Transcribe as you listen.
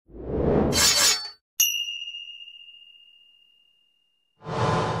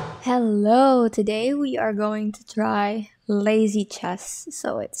Hello, today we are going to try lazy chess.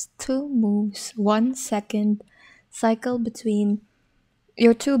 So it's 2 moves, 1 second, cycle between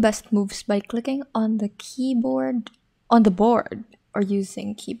your two best moves by clicking on the keyboard on the board or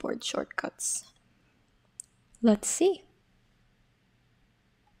using keyboard shortcuts. Let's see.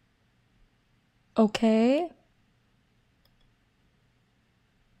 Okay.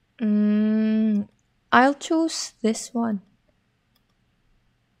 I'll choose this one.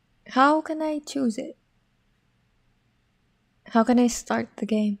 How can I choose it? How can I start the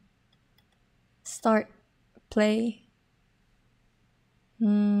game? Start, play.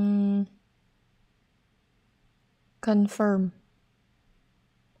 Confirm.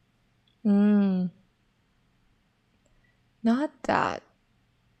 Not that.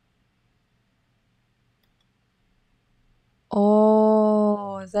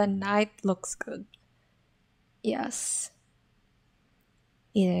 Oh, the night looks good. Yes.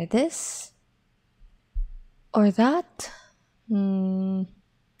 Either this or that.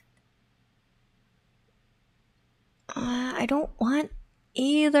 I don't want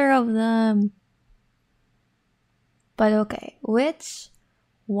either of them. But okay, which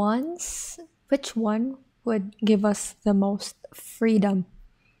one would give us the most freedom?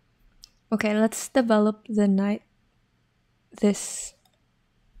 Okay, let's develop the night. This.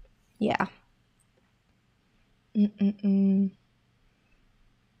 Yeah.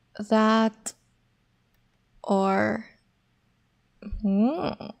 That or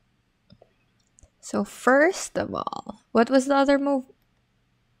So first of all, what was the other move?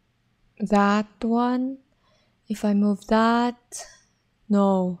 That one. If I move that,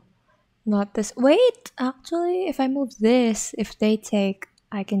 no, not this. Wait, actually, if I move this, if they take,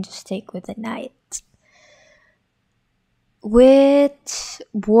 I can just take with the knight. Which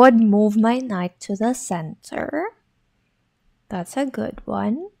would move my knight to the center. That's a good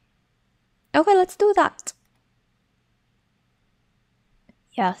one. Okay, let's do that.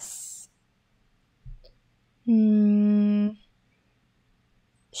 Yes.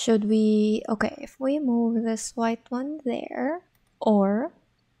 Should we... Okay, if we move this white one there, or...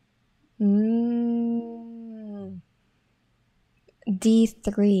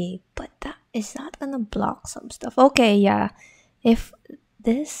 D3, but that is not gonna block some stuff. Okay, yeah. If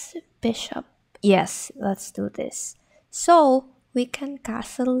this bishop... Yes, let's do this. So, we can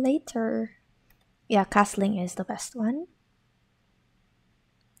castle later. Yeah, castling is the best one.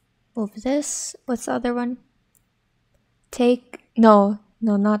 Move this. What's the other one? Take... No,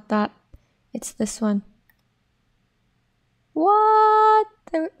 not that. It's this one. What?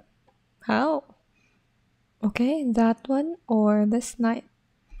 How? Okay, that one or this knight.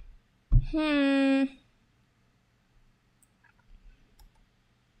 I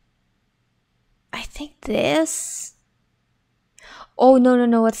think this. Oh,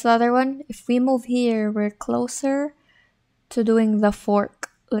 no. What's the other one? If we move here, we're closer to doing the fork.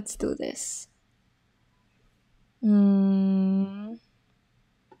 Let's do this.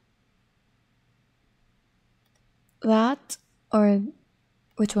 That or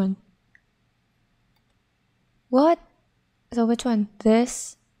which one? What? So which one?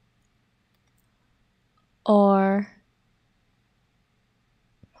 This or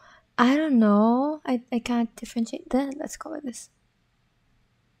I don't know. I can't differentiate. Then let's go with this.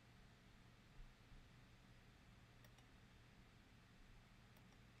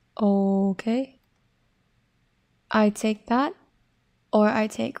 Okay. I take that or I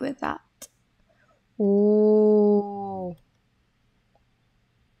take with that. Oh.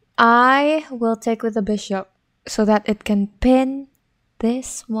 I will take with the bishop so that it can pin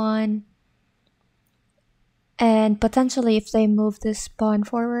this one. And potentially if they move this pawn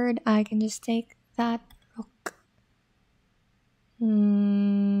forward, I can just take that rook.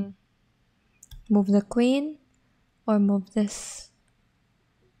 Move the queen or move this.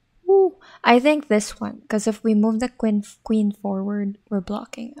 Ooh, I think this one, because if we move the queen forward, we're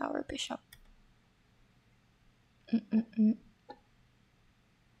blocking our bishop.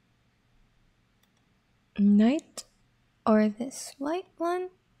 Knight or this white one.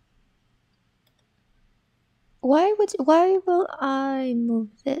 Why will I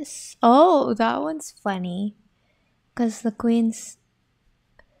move this? Oh, that one's funny. Because the queen's...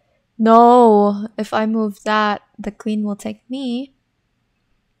 No, if I move that, the queen will take me.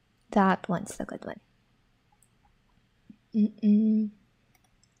 That one's the good one.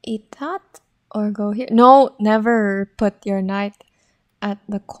 Eat that or go here. No, never put your knight at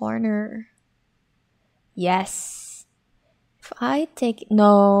the corner. Yes. If I take...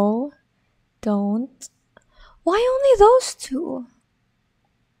 No, don't. Why only those two?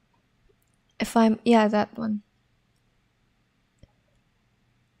 If I'm... Yeah, that one.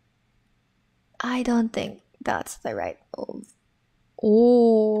 I don't think that's the right move.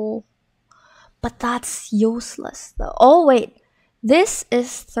 Oh, but that's useless though. Oh wait, this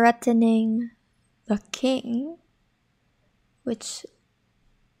is threatening the king, which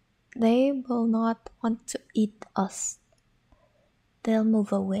they will not want to eat us. They'll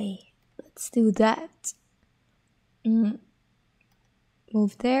move away. Let's do that.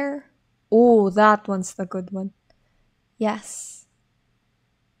 Move there. Oh, that one's the good one. Yes.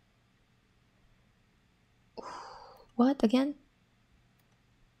 What again?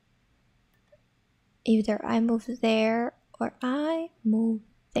 Either I move there or I move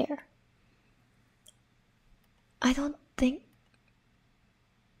there. I don't think...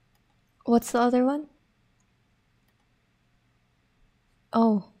 What's the other one?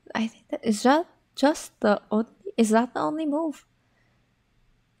 Oh, I think that is that just the only... Is that the only move?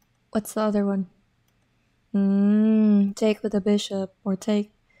 What's the other one? Take with the bishop or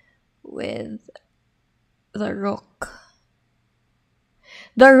take with the rook.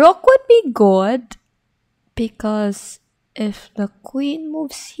 The rook would be good because if the queen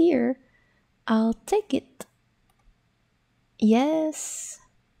moves here, I'll take it. Yes.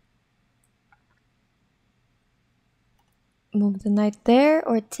 Move the knight there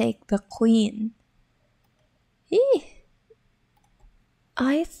or take the queen.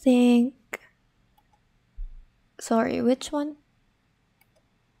 I think... Sorry, which one?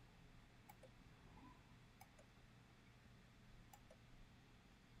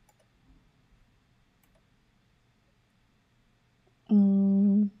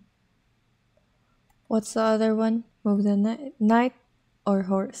 What's the other one? Move the knight or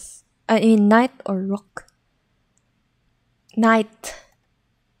horse? I mean knight or rook? Knight.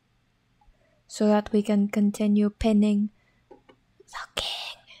 So that we can continue pinning the king.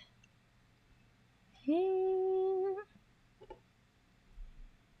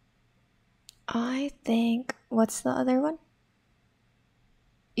 I think... What's the other one?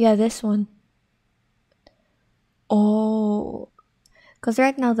 Yeah, this one. Oh, because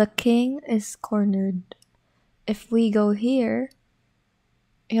right now the king is cornered. If we go here,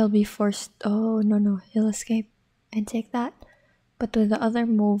 he'll be forced... Oh, no, he'll escape and take that. But with the other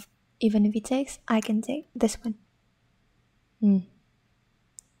move, even if he takes, I can take this one.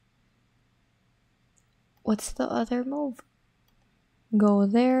 What's the other move? Go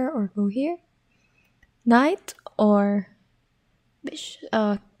there or go here? Knight or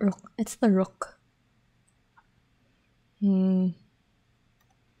rook? It's the rook.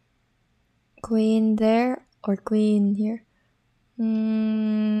 Queen there or queen here?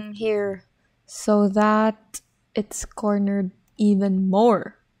 Here. So that it's cornered even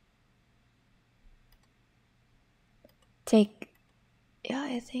more. Take... Yeah,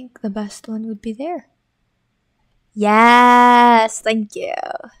 I think the best one would be there. Yes, thank you.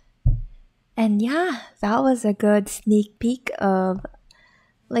 And yeah, that was a good sneak peek of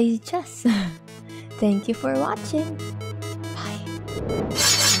Lazy Chess. Thank you for watching.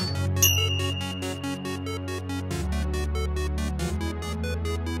 Bye.